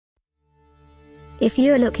If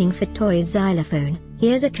you're looking for toy xylophone,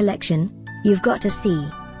 here's a collection you've got to see.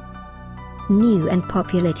 New and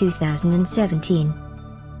popular 2017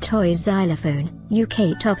 Toy Xylophone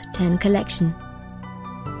UK Top 10 Collection.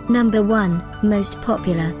 Number 1, Most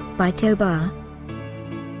Popular, by Tobar.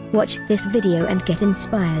 Watch this video and get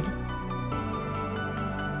inspired.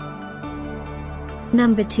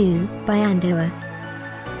 Number 2, by Andoer.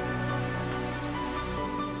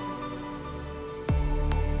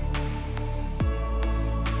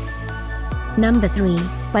 Number 3,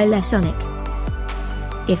 by Lesonic.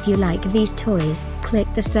 If you like these toys, click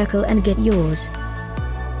the circle and get yours.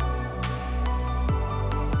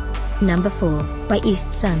 Number 4, by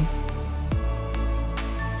EastSun.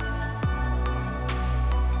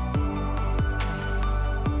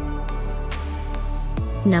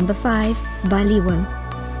 Number 5, by Lewo.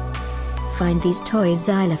 Find these toys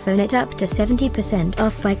xylophone at up to 70%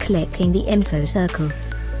 off by clicking the info circle.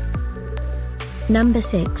 Number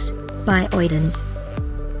 6, by Oyedens.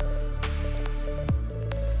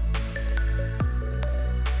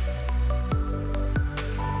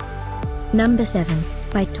 Number 7,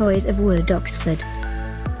 by Toys of Wood Oxford.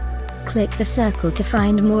 Click the circle to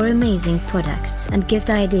find more amazing products and gift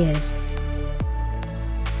ideas.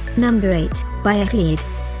 Number 8, by Enlighten.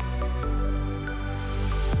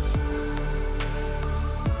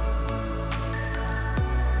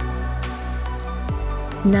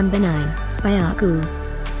 Number 9, by Andoer.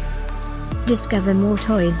 Discover more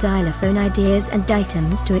toy xylophone ideas and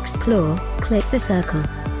items to explore, click the circle.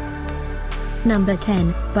 Number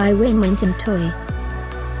 10, by Enlighten Toy.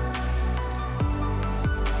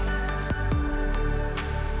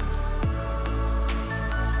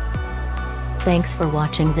 Thanks for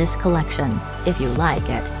watching this collection. If you like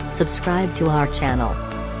it, subscribe to our channel.